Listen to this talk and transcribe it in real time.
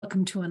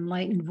welcome to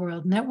Enlightened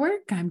World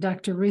Network. I'm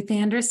Dr. Ruth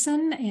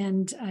Anderson,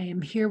 and I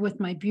am here with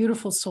my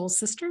beautiful soul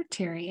sister,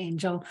 Teri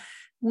Angel.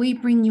 We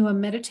bring you a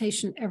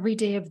meditation every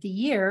day of the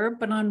year,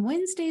 but on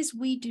Wednesdays,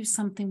 we do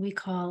something we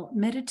call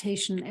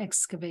meditation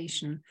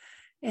excavation.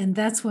 And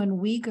that's when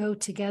we go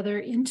together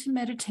into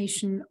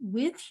meditation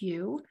with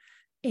you.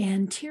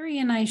 And Teri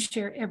and I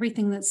share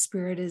everything that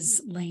Spirit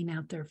is laying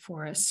out there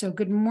for us. So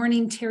good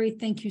morning, Teri.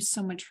 Thank you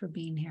so much for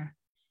being here.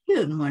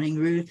 Good morning,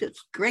 Ruth.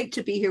 It's great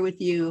to be here with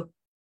you.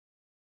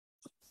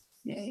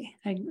 Yay.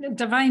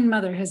 Divine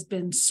Mother has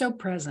been so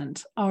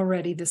present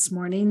already this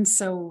morning.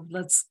 So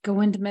let's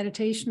go into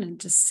meditation and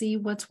just see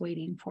what's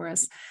waiting for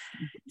us.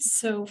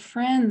 So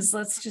friends,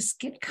 let's just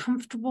get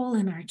comfortable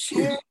in our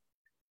chair,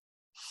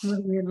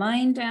 whether we're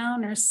lying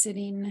down or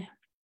sitting.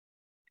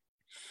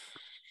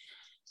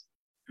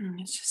 And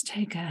let's just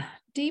take a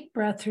deep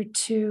breath or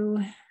two.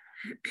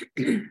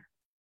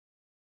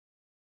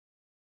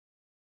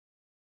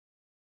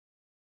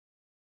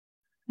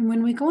 And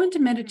when we go into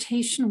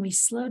meditation, we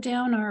slow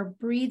down our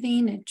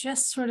breathing. It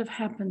just sort of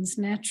happens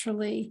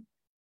naturally.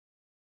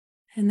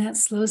 And that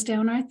slows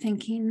down our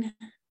thinking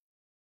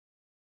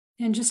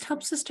and just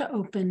helps us to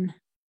open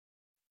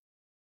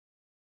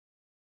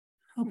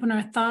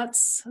our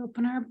thoughts,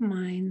 open our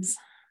minds,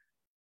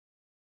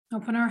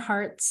 open our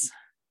hearts.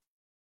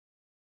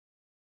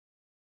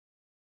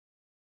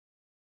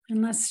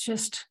 And let's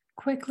just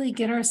quickly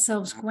get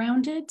ourselves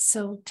grounded.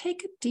 So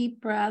take a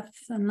deep breath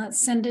and let's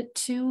send it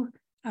to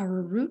our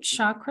root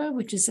chakra,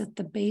 which is at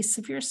the base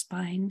of your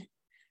spine.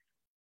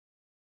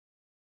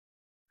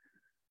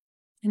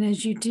 And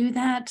as you do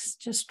that,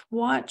 just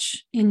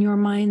watch in your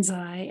mind's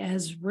eye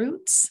as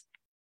roots.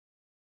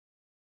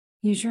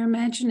 Use your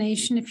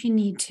imagination if you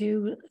need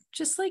to,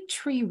 just like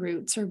tree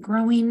roots are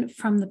growing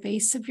from the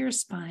base of your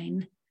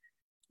spine,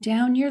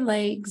 down your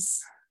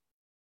legs,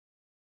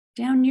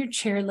 down your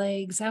chair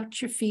legs,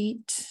 out your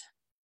feet,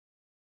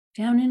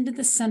 down into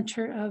the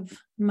center of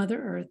Mother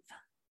Earth.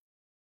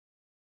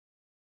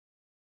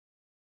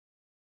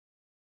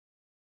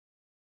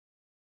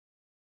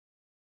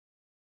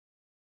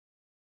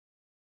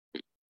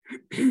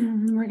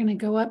 We're going to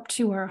go up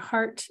to our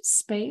heart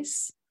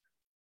space.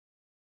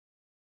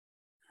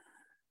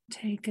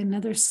 Take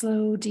another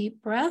slow,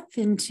 deep breath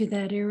into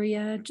that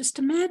area. Just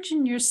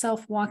imagine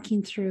yourself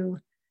walking through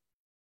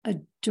a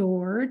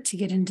door to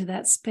get into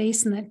that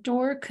space, and that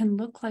door can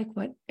look like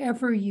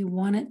whatever you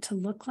want it to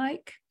look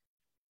like.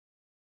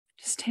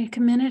 Just take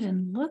a minute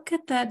and look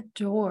at that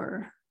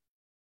door.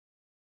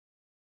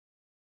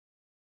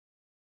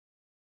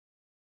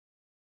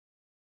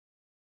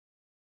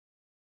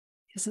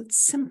 Is it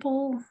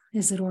simple?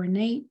 Is it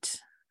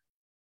ornate?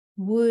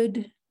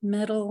 Wood,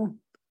 metal?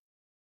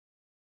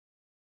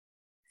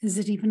 Is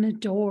it even a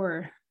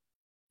door?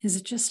 Is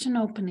it just an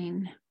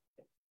opening?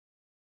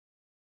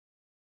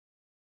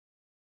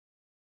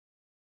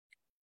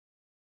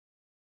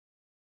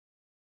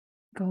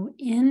 Go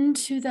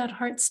into that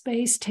heart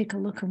space, take a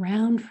look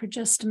around for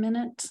just a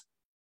minute.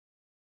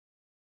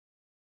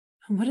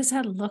 And what does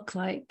that look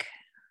like?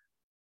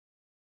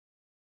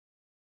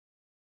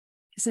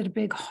 Is it a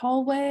big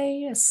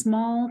hallway, a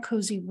small,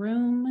 cozy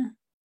room?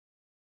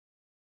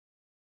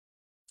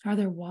 Are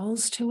there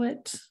walls to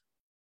it?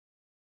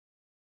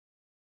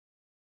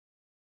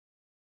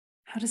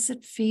 How does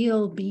it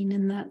feel being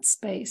in that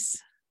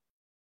space?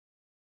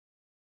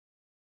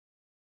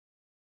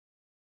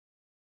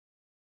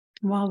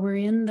 While we're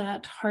in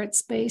that heart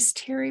space,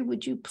 Teri,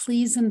 would you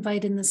please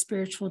invite in the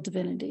spiritual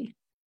divinity?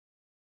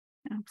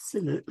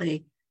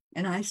 Absolutely.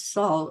 And I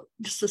saw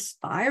just a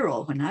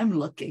spiral when I'm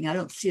looking. I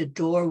don't see a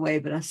doorway,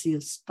 but I see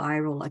a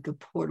spiral like a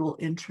portal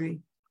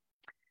entry.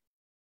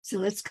 So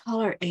let's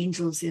call our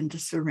angels in to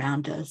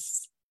surround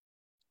us.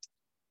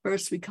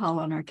 First, we call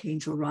on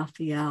Archangel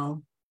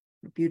Raphael,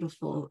 a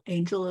beautiful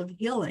angel of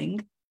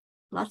healing.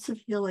 Lots of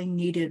healing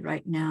needed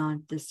right now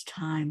at this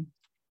time.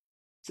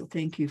 So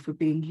thank you for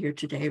being here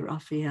today,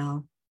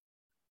 Raphael.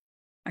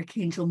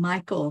 Archangel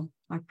Michael,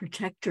 our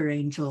protector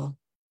angel,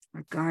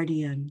 our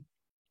guardian,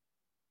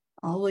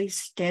 always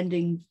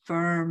standing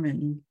firm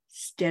and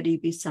steady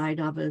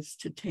beside of us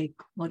to take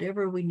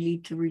whatever we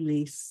need to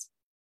release.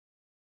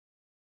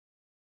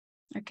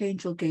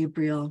 Archangel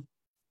Gabriel,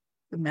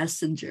 the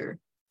messenger.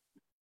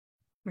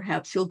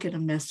 Perhaps you'll get a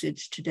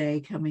message today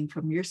coming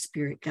from your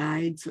spirit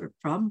guides or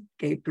from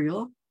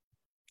Gabriel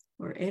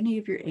or any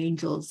of your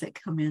angels that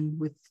come in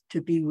to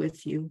be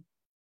with you.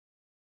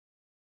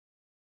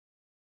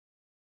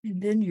 And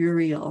then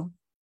Uriel,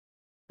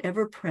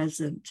 ever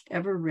present,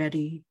 ever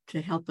ready to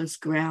help us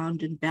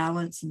ground and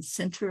balance and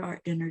center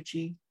our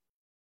energy.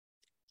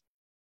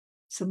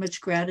 So much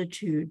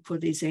gratitude for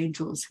these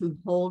angels who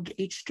hold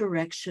each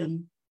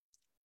direction,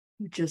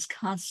 who just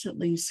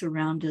constantly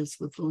surround us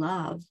with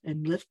love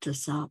and lift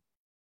us up.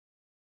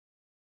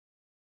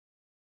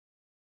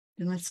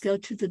 And let's go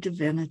to the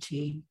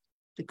divinity,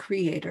 the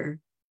creator,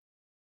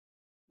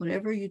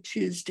 whatever you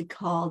choose to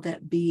call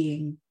that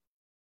being,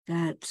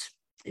 that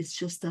is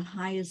just the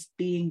highest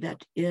being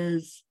that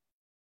is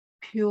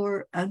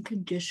pure,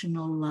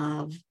 unconditional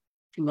love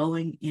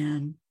flowing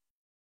in.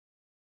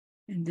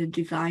 and the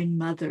Divine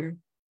Mother.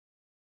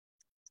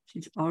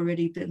 She's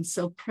already been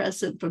so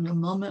present from the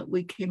moment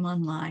we came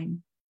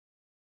online.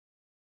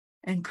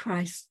 And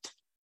Christ,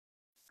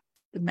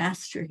 the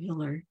Master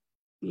Healer,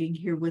 being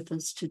here with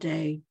us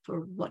today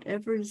for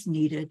whatever is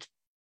needed.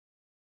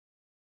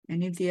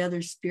 Any of the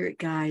other spirit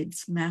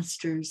guides,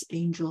 masters,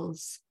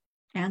 angels,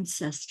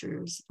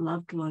 ancestors,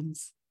 loved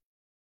ones,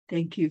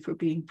 thank you for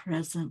being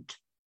present.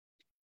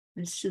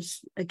 Let's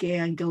just,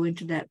 again, go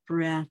into that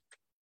breath.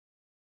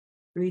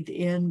 Breathe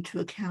in to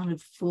a count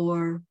of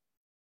 4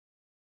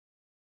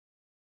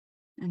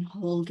 and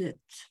hold it.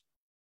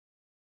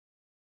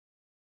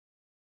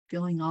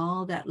 Feeling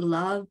all that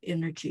love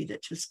energy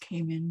that just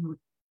came in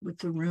with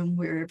the room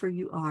wherever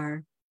you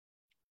are.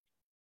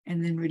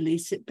 And then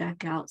release it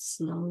back out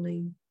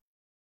slowly.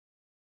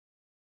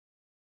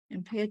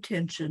 And pay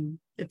attention.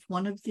 If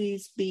one of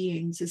these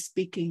beings is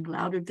speaking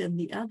louder than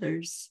the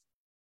others,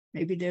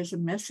 maybe there's a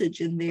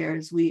message in there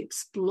as we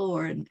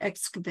explore and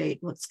excavate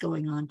what's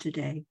going on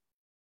today.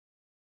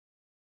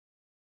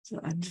 So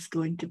I'm just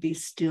going to be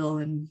still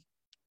and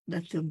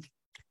let them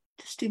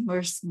just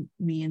immerse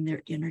me in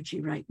their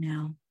energy right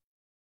now.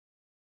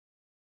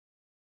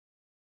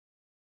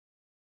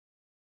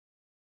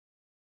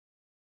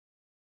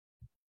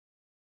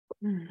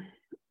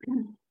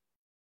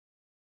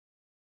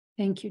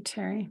 Thank you,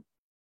 Teri.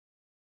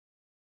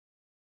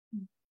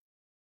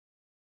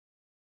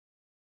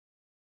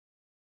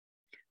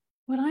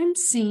 What I'm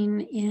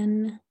seeing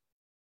in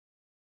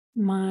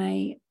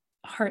my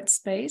heart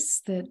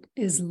space that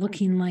is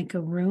looking like a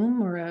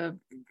room or a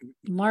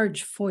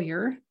large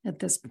foyer at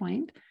this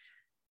point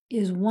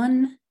is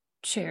one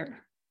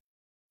chair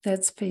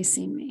that's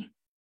facing me.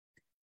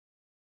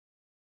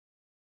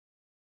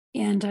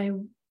 And I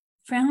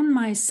found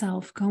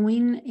myself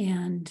going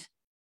and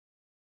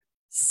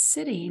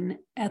sitting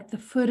at the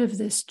foot of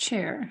this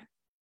chair.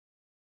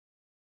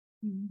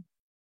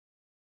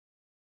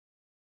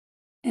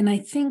 And I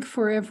think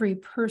for every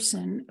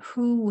person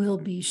who will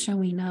be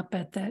showing up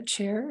at that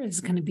chair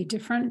is going to be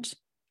different.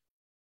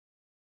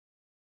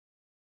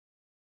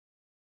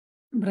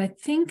 But I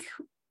think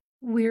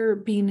we're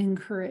being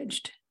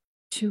encouraged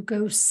to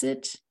go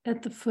sit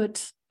at the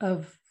foot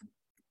of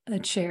a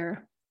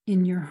chair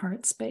in your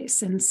heart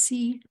space and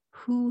see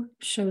who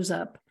shows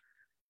up.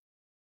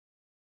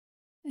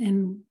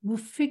 And we'll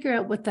figure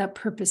out what that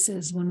purpose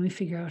is when we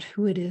figure out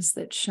who it is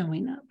that's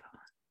showing up.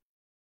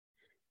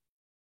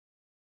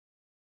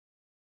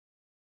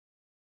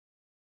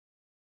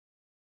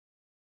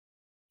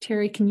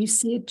 Teri, can you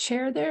see a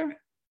chair there?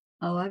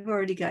 Oh, I've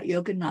already got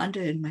Yogananda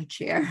in my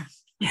chair.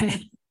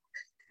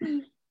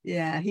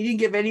 Yeah, he didn't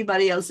give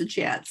anybody else a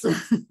chance.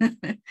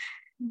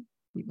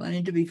 He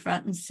wanted to be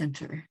front and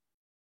center.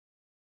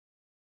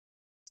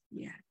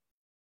 Yeah,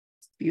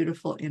 it's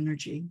beautiful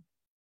energy.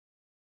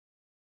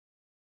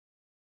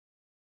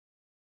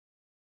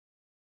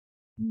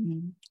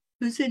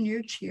 Who's in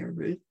your chair,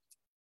 Ruth?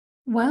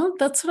 Well,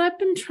 that's what I've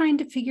been trying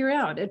to figure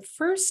out. At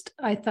first,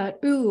 I thought,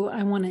 ooh,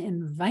 I want to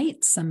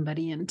invite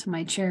somebody into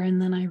my chair.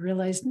 And then I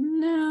realized,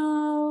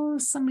 no,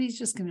 somebody's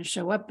just going to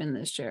show up in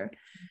this chair.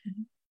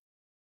 Mm-hmm.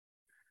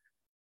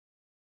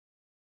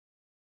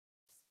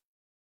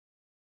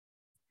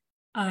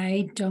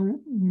 I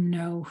don't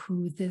know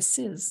who this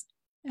is,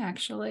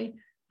 actually.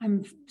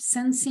 I'm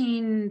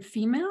sensing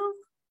female.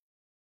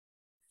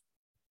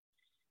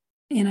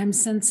 And I'm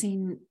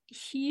sensing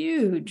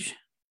huge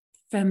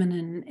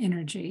feminine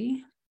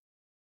energy,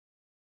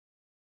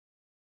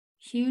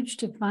 huge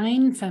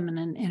divine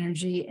feminine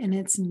energy, and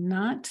it's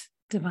not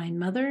Divine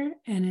Mother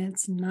and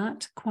it's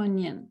not Kuan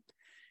Yin.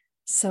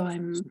 So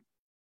I'm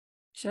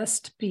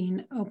just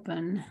being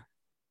open.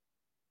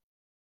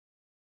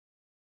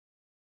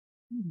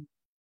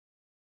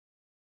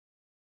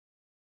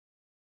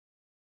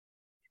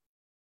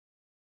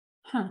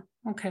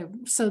 Okay.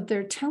 So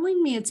they're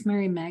telling me it's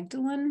Mary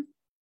Magdalene.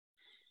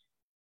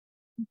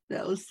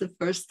 That was the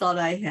first thought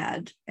I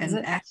had.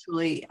 And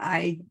actually,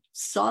 I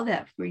saw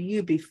that for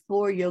you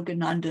before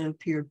Yogananda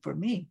appeared for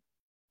me.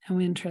 How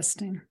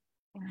interesting.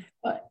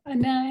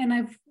 And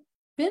I've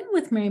been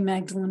with Mary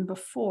Magdalene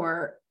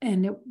before,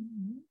 and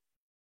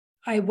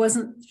I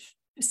wasn't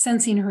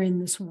sensing her in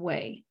this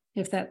way,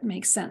 if that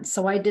makes sense.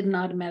 So I didn't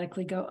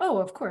automatically go, oh,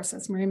 of course,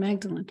 that's Mary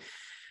Magdalene.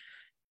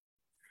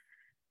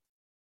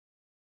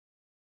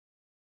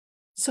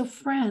 So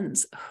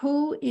friends,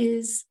 who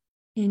is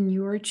in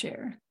your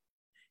chair?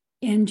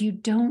 And you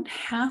don't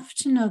have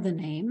to know the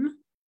name,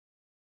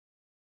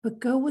 but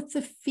go with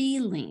the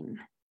feeling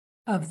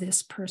of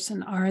this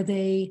person. Are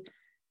they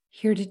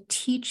here to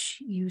teach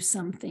you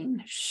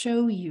something,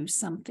 show you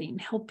something,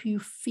 help you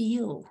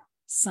feel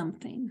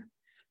something?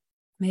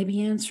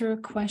 Maybe answer a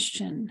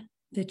question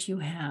that you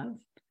have.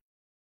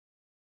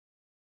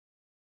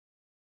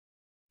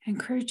 I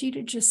encourage you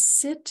to just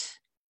sit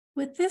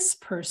with this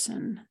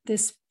person,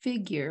 this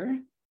figure,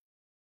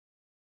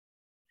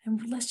 and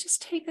let's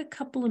just take a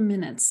couple of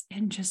minutes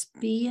and just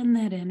be in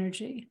that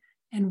energy.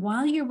 And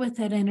while you're with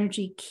that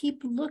energy,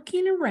 keep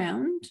looking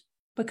around,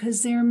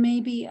 because there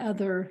may be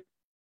other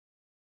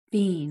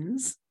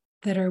beings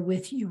that are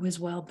with you as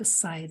well,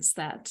 besides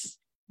that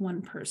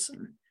one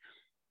person.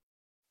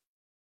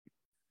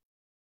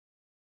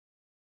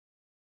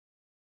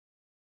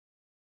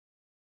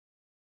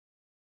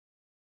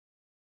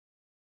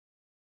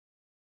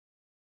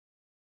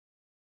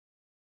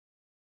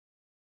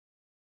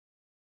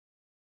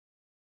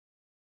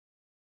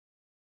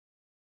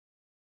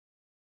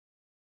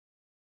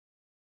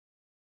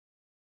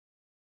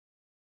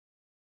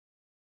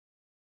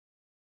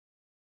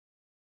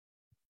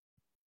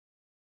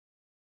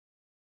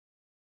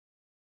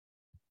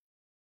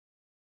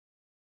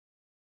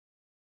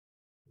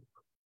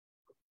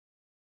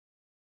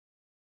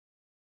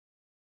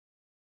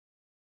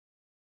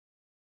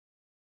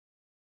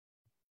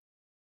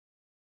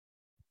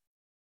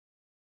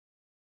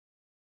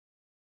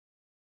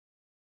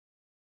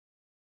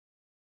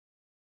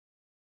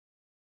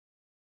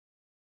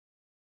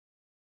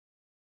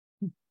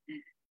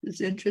 It's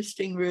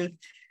interesting, Ruth.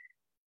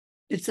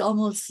 It's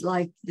almost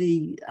like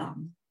when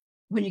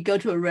you go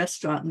to a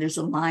restaurant and there's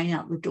a line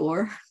out the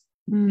door.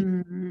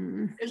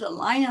 There's a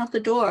line out the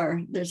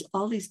door. There's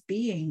all these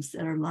beings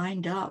that are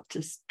lined up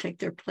to take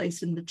their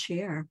place in the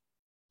chair.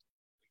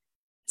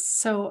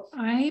 So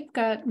I've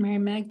got Mary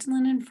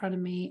Magdalene in front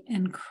of me,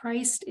 and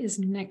Christ is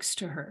next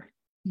to her,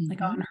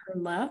 like on her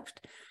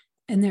left,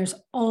 and there's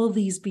all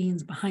these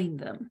beings behind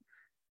them.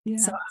 Yeah.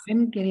 So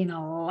I'm getting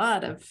a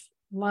lot of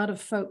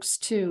folks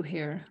too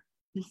here.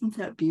 Isn't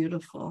that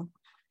beautiful?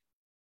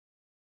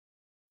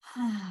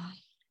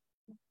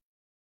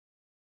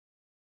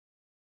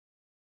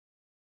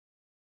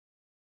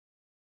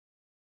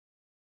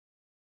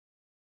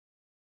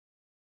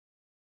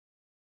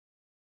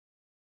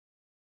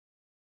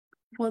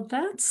 Well,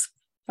 that's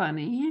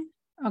funny.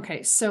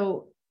 Okay,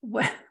 so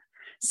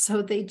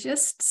they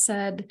just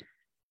said,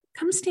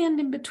 come stand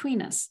in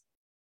between us.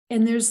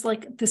 And there's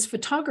like this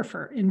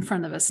photographer in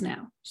front of us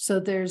now. So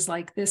there's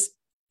like this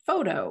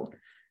photo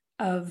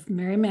of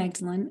Mary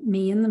Magdalene,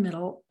 me in the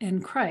middle,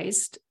 and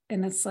Christ.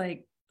 And it's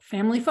like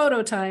family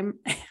photo time.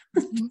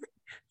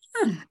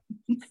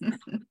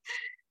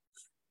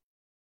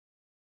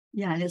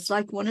 Yeah, and it's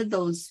like one of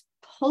those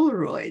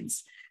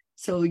Polaroids.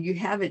 So you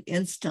have it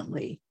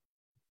instantly,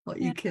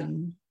 what you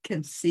can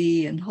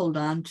see and hold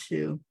on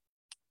to.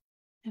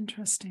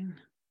 Interesting.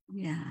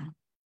 Yeah.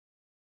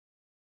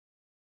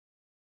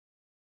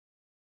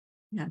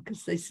 Yeah,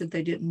 because they said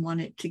they didn't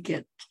want it to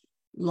get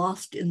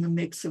lost in the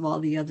mix of all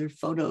the other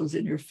photos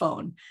in your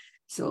phone.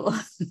 So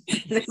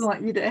they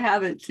want you to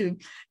have it to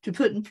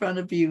put in front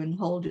of you and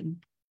hold it,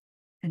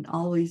 and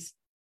always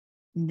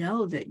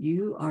know that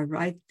you are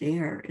right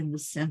there in the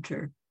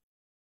center.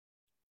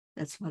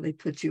 That's why they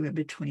put you in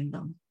between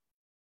them.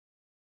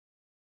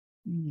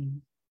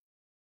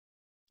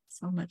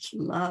 So much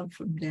love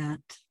from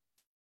that.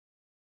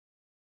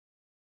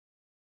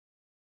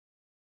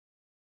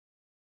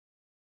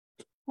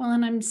 Well,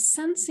 and I'm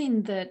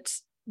sensing that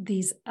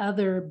these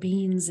other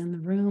beings in the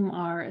room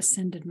are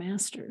ascended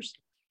masters.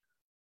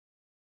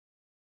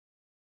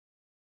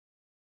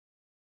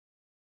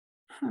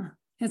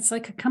 It's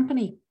like a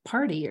company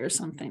party or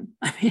something.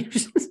 I mean,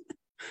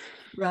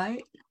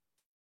 right?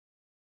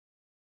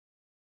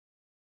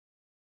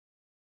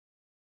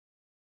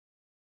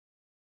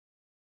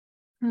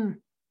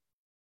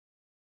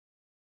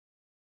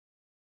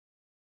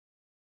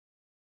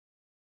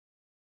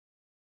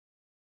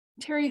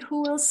 Teri,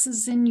 who else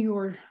is in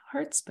your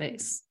heart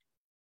space?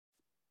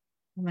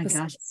 Oh my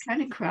gosh, it's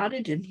kind of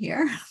crowded in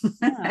here.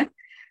 Yeah.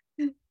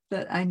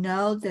 But I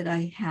know that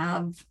I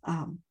have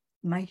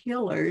my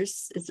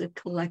healers is a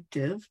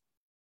collective,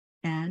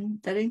 and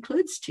that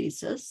includes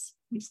Jesus.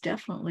 He's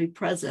definitely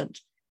present.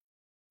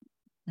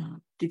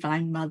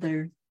 Divine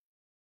Mother,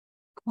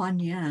 Kuan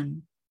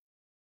Yin.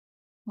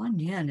 Kuan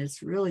Yin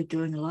is really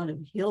doing a lot of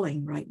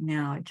healing right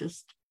now. I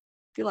just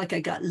feel like I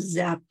got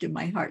zapped in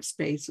my heart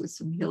space with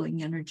some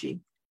healing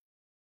energy.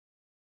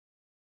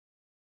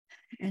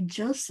 And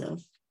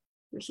Joseph,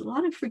 there's a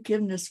lot of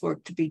forgiveness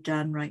work to be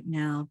done right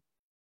now.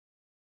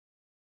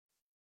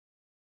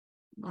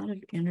 A lot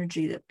of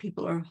energy that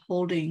people are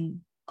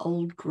holding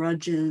old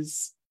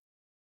grudges,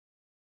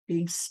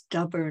 being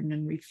stubborn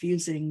and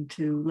refusing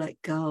to let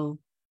go.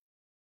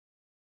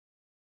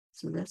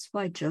 So that's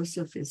why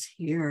Joseph is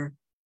here,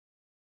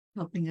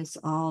 helping us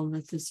all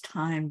at this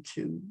time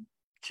to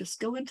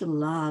just go into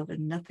love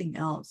and nothing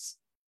else.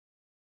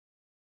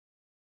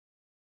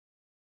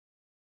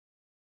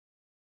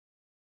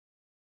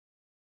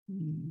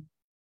 I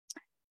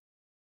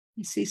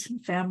see some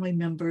family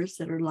members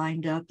that are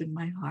lined up in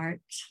my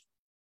heart,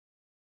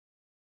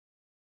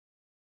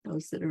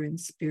 those that are in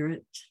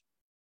spirit.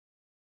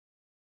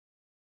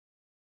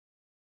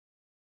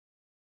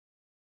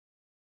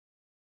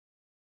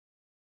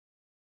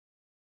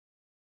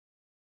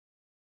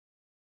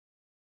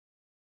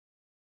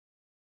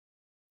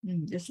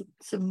 There's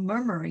some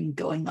murmuring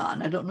going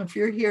on. I don't know if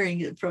you're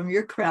hearing it from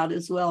your crowd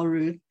as well,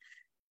 Ruth,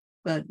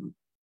 but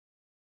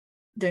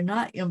they're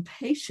not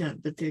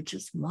impatient, but they're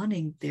just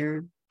wanting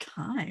their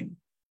time.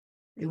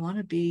 They want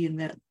to be in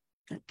that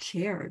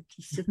chair,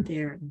 to sit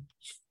there and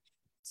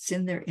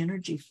send their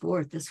energy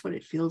forth. That's what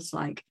it feels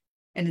like.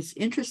 And it's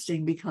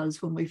interesting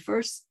because when we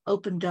first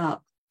opened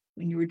up,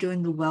 when you were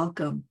doing the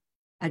welcome,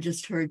 I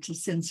just heard to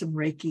send some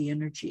Reiki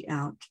energy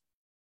out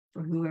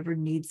for whoever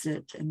needs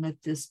it, and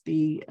let this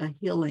be a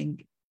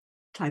healing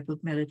type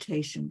of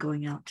meditation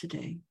going out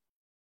today.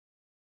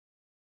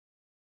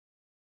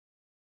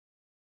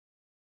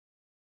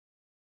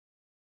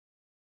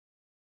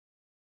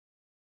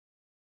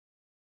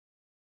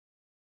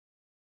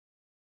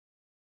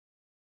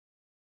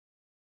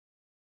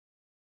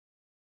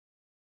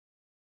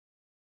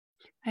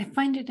 I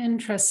find it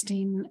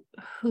interesting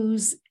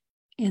who's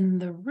in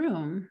the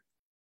room,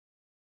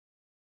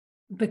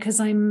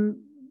 because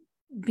I'm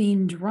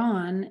being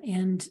drawn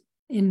and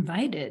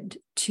invited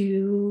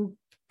to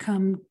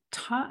come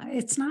talk.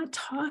 It's not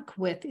talk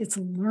with, it's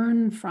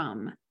learn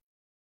from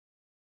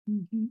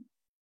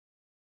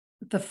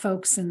the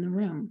folks in the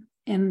room.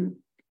 And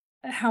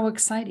how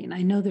exciting.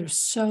 I know there's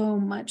so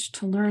much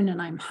to learn, and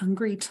I'm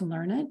hungry to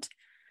learn it.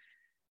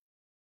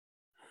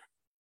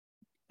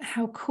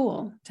 How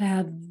cool to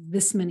have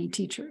this many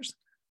teachers.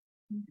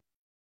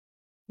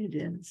 It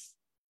is.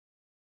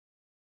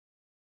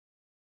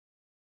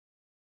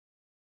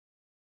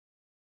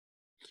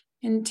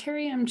 And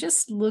Teri, I'm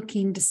just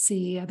looking to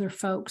see other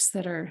folks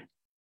that are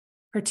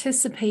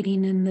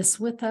participating in this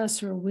with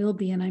us or will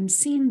be. And I'm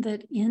seeing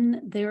that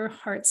in their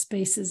heart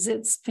spaces,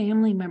 it's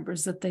family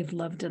members that they've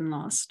loved and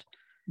lost.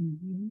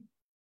 Mm-hmm.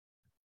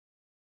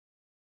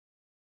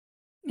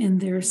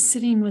 And they're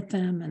sitting with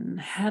them and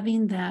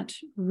having that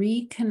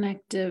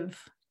reconnective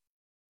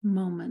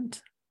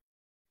moment.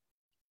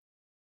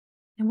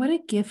 And what a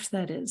gift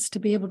that is, to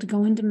be able to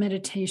go into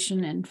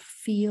meditation and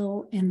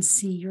feel and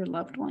see your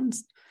loved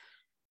ones.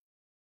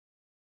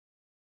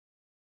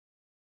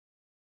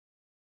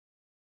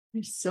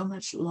 There's so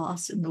much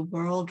loss in the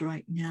world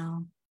right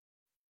now.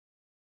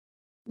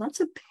 Lots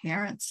of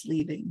parents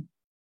leaving.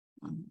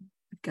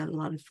 I've got a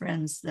lot of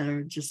friends that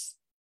are just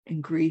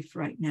in grief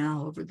right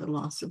now over the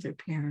loss of their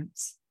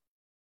parents.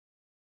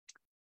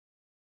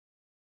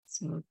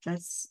 So if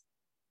that's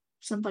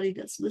somebody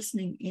that's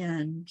listening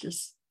in,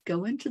 just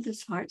go into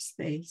this heart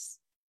space.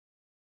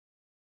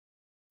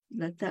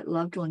 Let that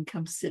loved one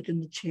come sit in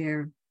the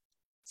chair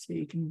so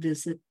you can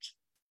visit.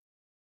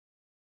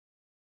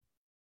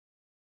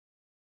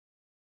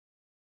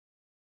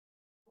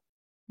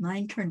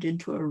 Mine turned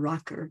into a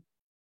rocker.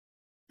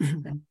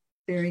 That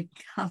very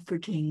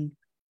comforting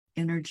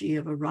energy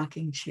of a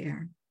rocking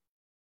chair.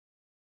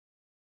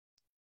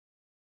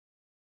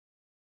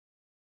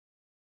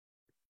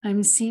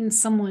 I'm seeing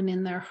someone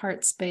in their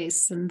heart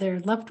space, and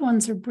their loved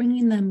ones are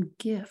bringing them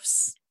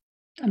gifts.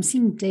 I'm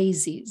seeing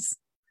daisies.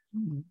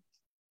 Mm-hmm.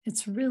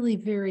 It's really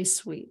very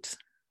sweet.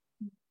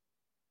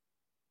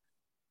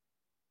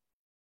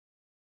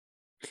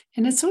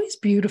 And it's always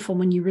beautiful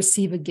when you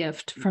receive a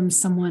gift from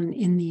someone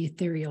in the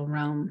ethereal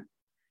realm,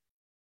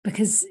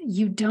 because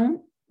you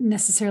don't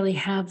necessarily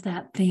have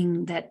that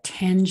thing, that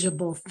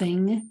tangible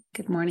thing,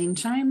 good morning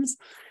chimes,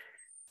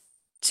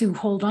 to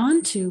hold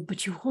on to,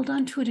 but you hold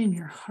on to it in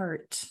your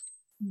heart.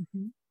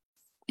 Mm-hmm.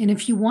 And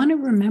if you want to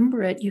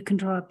remember it, you can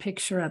draw a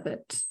picture of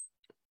it.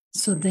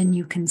 So then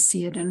you can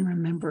see it and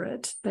remember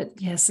it.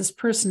 But yes, this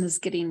person is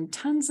getting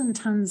tons and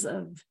tons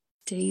of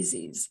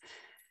daisies.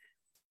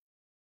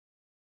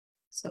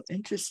 So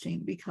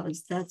interesting,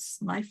 because that's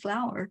my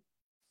flower.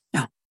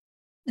 Oh.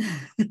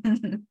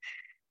 If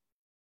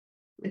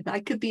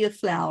I could be a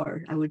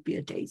flower, I would be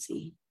a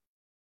daisy.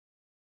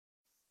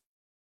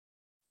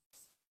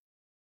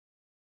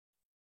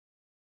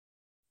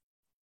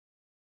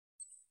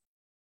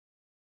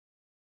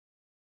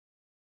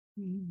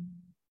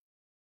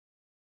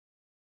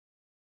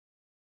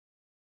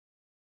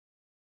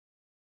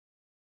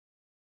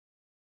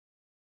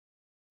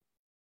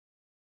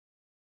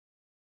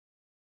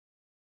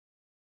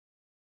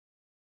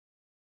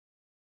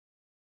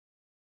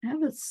 I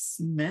have a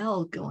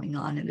smell going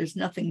on, and there's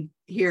nothing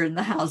here in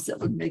the house that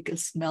would make a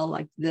smell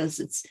like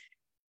this.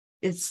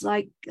 It's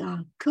like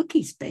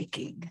cookies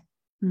baking.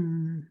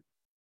 Mm.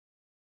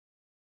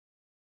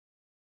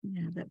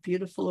 Yeah, that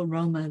beautiful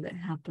aroma that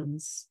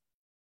happens.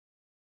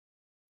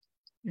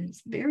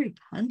 It's very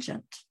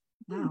pungent.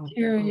 Wow.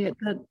 Teri,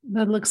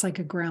 that looks like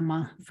a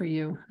grandma for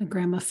you, a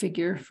grandma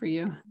figure for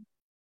you.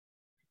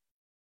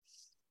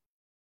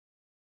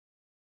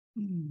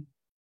 Mm.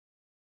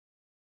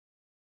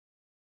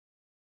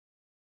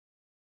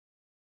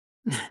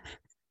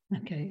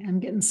 Okay, I'm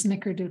getting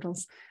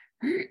snickerdoodles.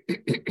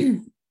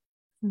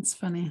 That's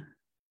funny.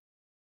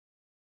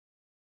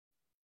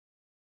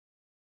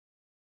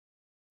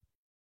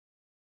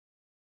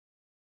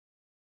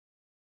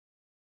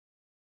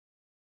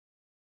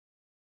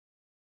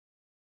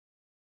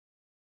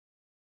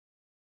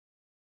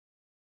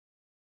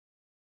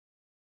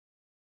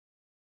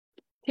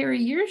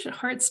 Teri, your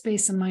heart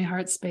space and my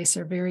heart space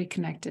are very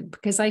connected,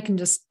 because I can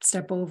just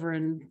step over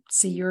and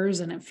see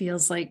yours and it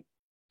feels like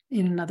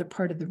in another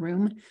part of the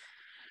room,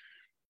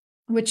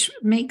 which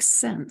makes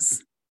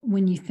sense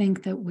when you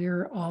think that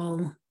we're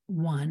all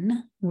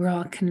one, we're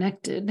all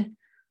connected.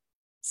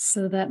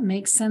 So that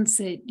makes sense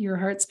that your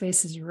heart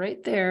space is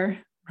right there,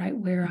 right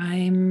where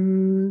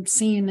I'm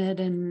seeing it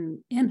and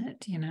in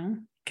it,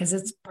 because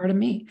it's part of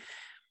me.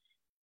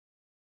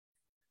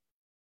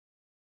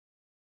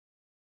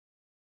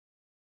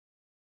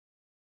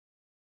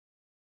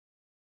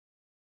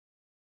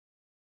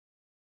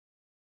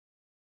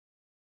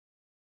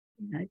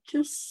 I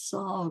just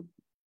saw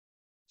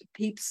the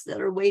peeps that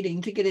are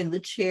waiting to get in the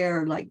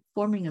chair, like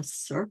forming a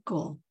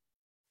circle.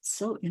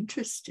 So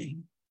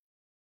interesting.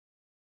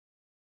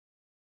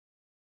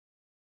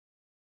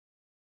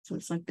 So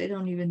it's like they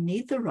don't even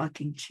need the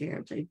rocking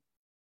chair.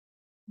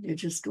 They're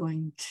just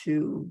going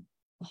to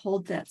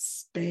hold that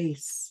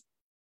space.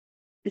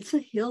 It's a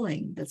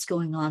healing that's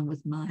going on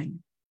with mine.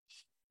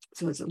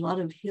 So it's a lot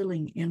of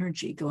healing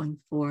energy going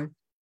forth.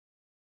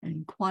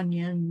 And Kuan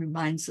Yin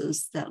reminds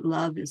us that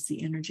love is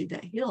the energy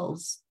that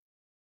heals.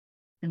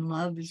 And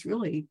love is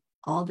really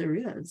all there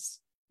is.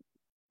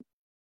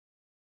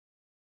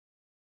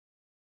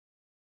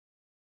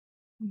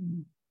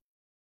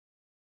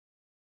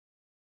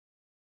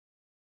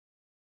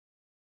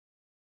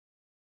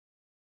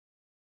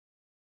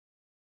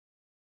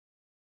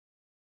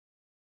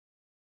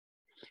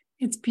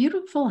 It's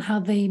beautiful how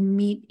they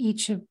meet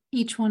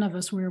each one of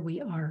us where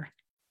we are.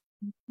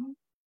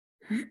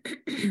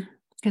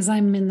 Because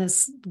I'm in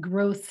this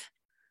growth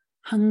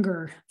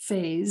hunger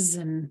phase,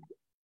 and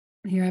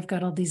here I've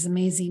got all these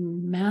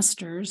amazing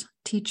masters,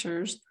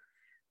 teachers.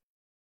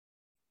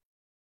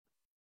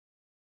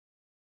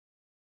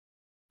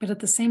 But at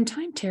the same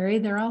time,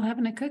 Teri, they're all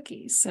having a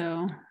cookie.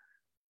 So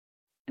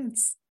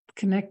it's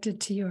connected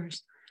to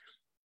yours.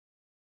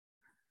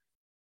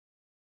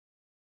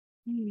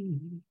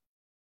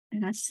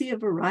 And I see a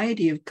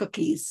variety of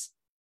cookies.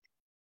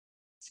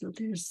 So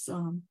there's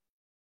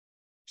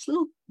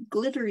little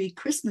glittery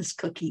Christmas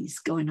cookies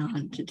going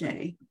on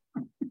today.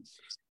 A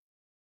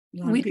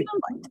lot of people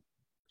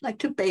like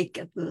to bake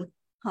at the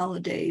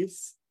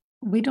holidays.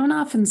 We don't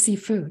often see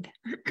food.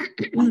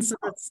 So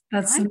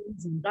that's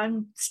amazing.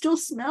 I'm still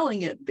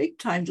smelling it big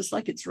time, just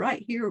like it's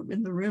right here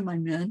in the room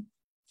I'm in.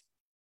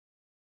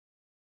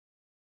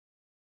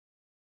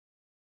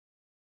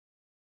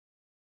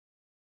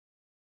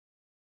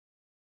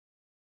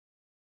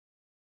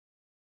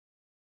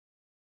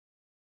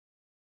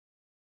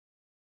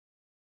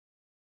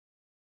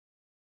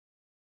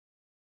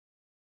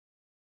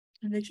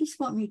 And I just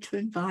want me to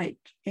invite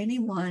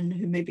anyone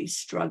who may be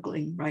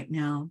struggling right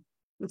now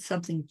with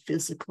something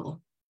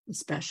physical,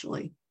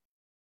 especially,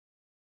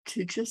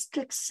 to just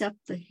accept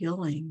the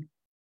healing.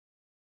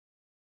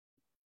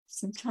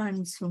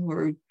 Sometimes when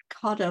we're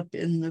caught up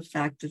in the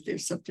fact that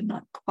there's something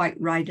not quite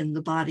right in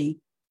the body,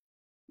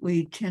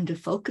 we tend to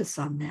focus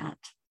on that.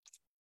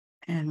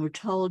 And we're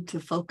told to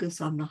focus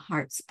on the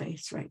heart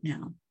space right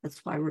now. That's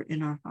why we're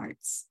in our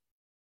hearts.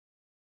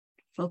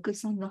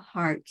 Focus on the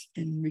heart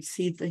and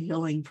receive the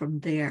healing from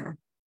there.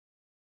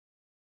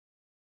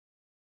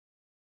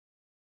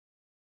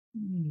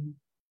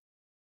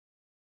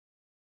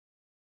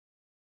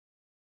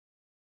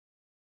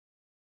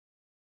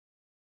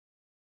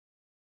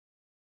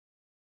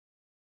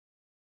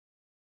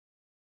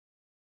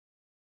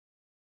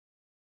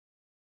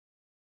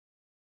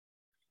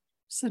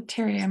 So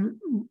Teri, I'm,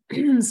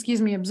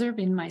 excuse me,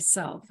 observing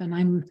myself, and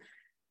I'm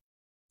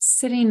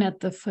sitting at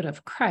the foot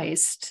of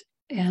Christ,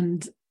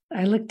 and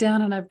I look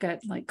down and I've got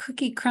like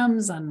cookie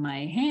crumbs on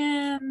my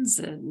hands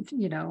and,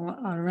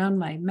 around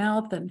my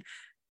mouth, and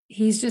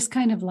he's just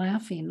kind of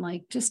laughing,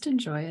 like, just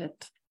enjoy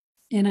it.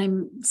 And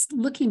I'm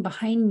looking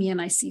behind me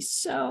and I see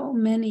so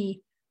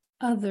many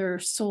other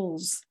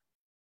souls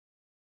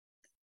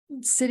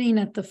sitting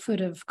at the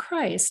foot of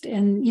Christ.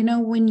 And,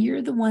 when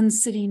you're the one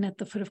sitting at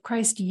the foot of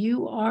Christ,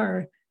 you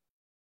are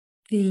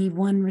the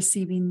one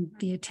receiving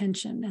the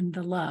attention and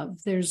the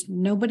love. There's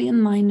nobody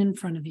in line in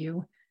front of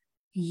you.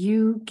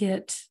 You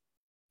get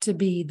to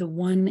be the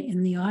one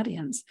in the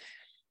audience.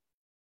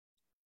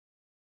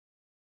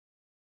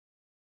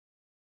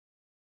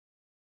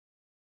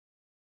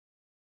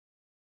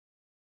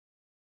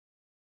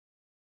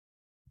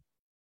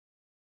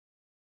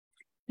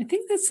 I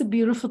think that's the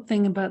beautiful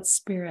thing about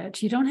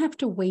spirit. You don't have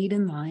to wait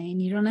in line.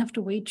 You don't have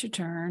to wait your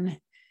turn.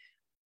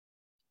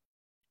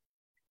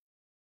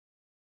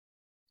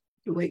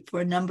 You wait for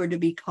a number to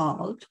be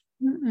called.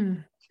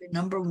 Mm-mm. You're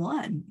number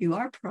one. You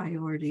are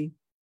priority.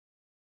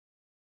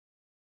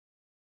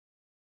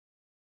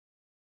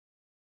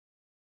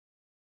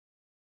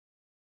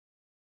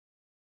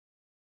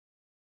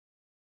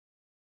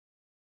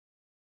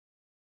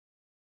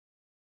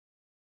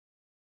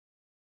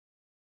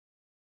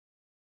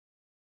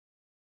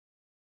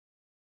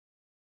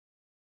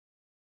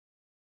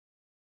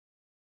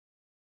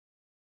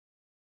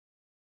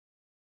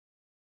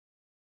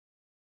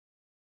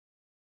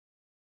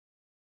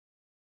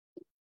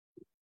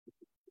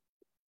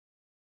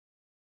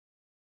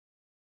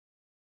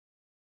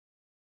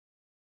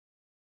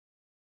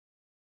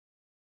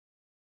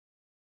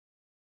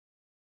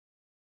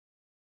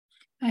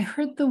 I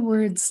heard the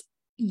words,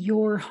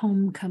 your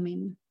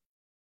homecoming.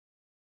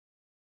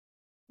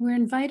 We're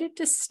invited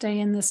to stay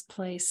in this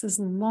place as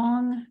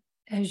long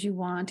as you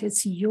want.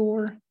 It's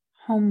your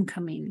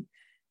homecoming.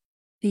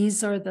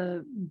 These are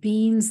the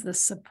beings, the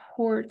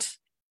support,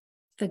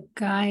 the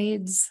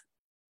guides,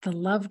 the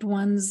loved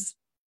ones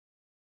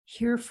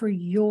here for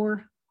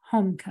your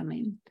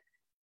homecoming.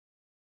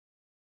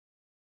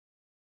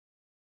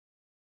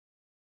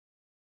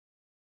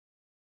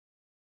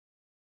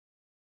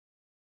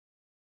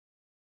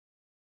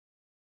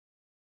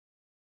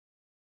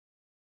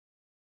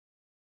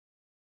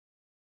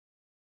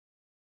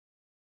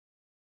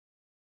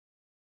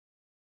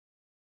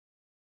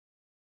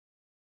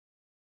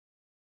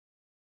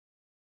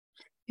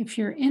 If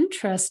you're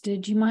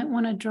interested, you might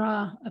want to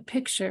draw a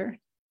picture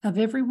of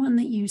everyone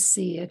that you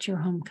see at your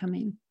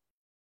homecoming.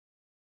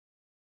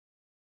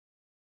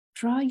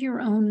 Draw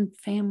your own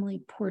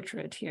family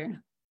portrait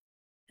here.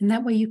 And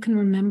that way you can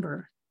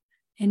remember.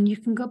 And you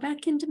can go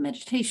back into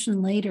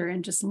meditation later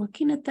and just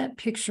looking at that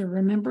picture,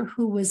 remember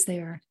who was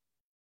there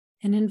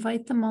and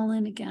invite them all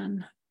in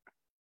again.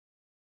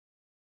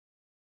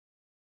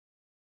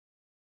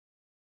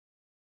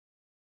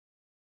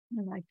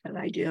 I like that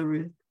idea,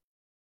 Ruth.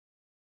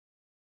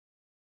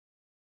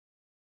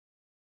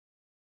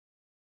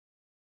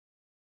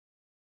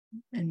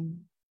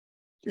 And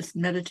this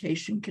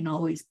meditation can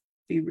always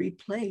be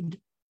replayed.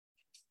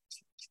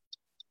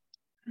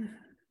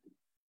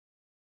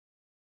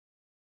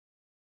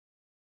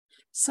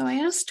 So I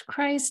asked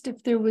Christ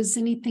if there was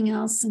anything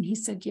else, and he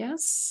said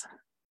yes.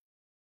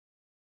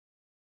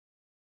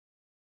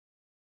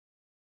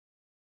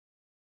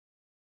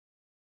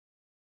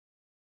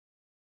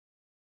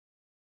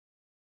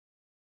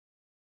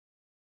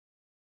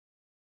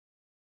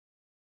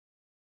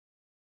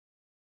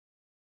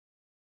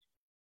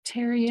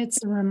 Teri,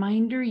 it's a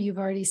reminder, you've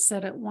already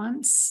said it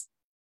once.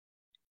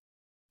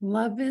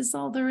 Love is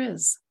all there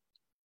is.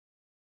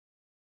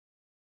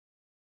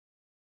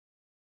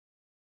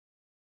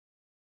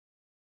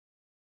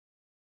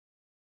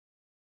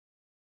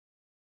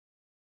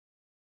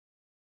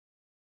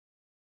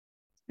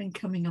 It's been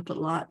coming up a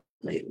lot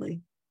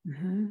lately.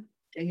 Mm-hmm.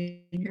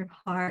 Stay in your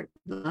heart,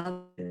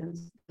 love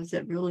is, because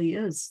it really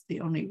is the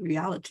only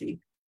reality.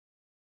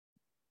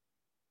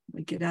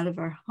 We get out of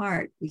our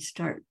heart, we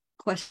start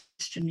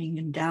questioning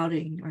and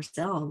doubting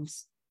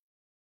ourselves.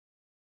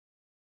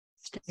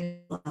 Stay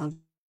in love.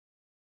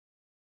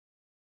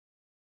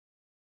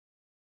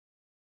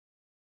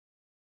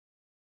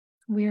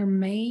 We are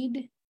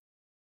made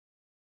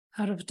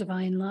out of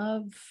divine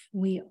love.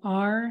 We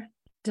are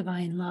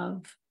divine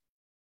love.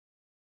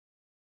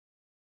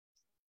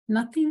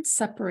 Nothing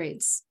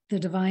separates the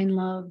divine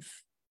love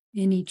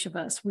in each of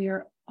us. We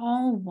are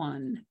all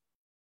one.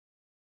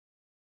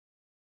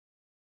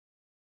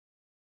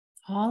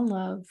 All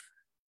love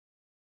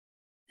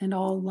and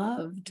all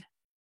loved.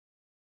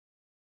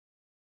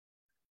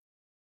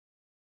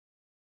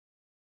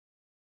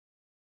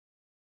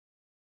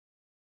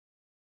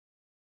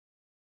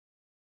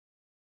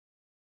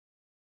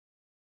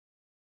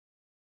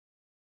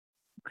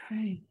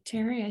 Okay,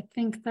 Teri, I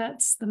think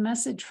that's the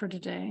message for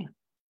today.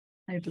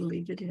 I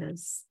believe it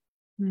is.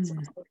 Mm. It's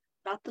all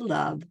about the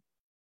love.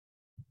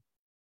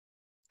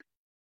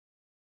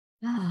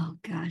 Oh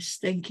gosh,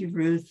 thank you,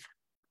 Ruth.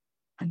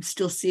 I'm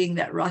still seeing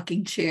that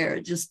rocking chair.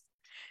 It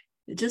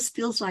just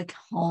feels like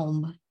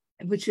home,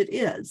 which it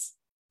is.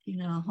 You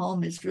know,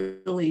 home is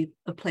really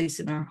a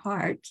place in our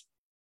heart.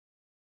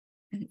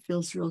 And it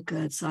feels real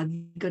good. So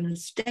I'm going to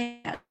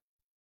stay at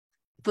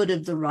the foot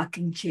of the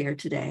rocking chair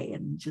today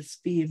and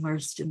just be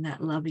immersed in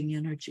that loving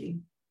energy.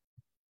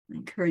 I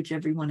encourage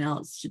everyone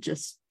else to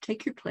just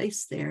take your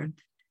place there.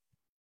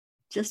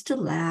 Just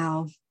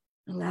allow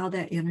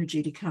that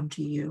energy to come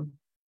to you.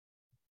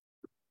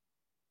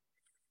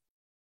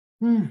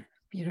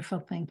 Beautiful.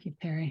 Thank you,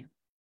 Teri.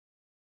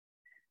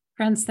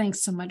 Friends,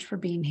 thanks so much for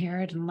being here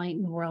at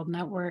Enlightened World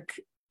Network.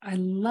 I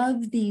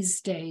love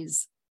these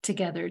days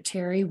together,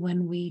 Teri,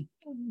 when we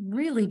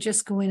really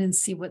just go in and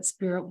see what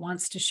Spirit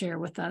wants to share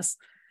with us.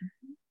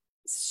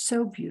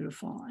 So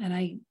beautiful. And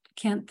I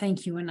can't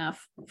thank you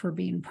enough for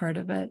being part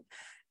of it.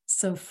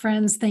 So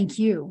friends, thank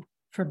you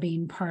for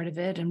being part of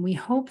it. And we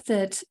hope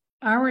that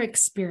our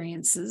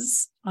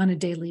experiences on a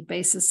daily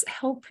basis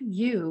help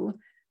you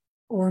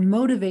or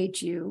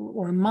motivate you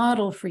or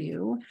model for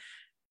you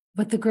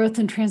what the growth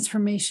and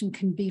transformation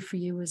can be for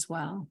you as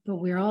well. But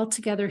we're all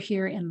together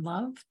here in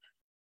love.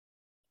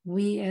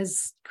 We,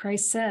 as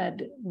Christ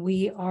said,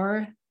 we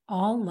are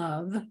all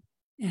love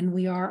and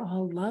we are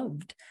all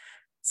loved.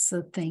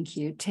 So thank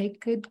you. Take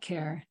good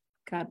care.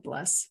 God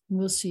bless.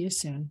 We'll see you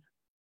soon.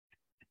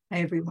 Hi,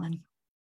 everyone.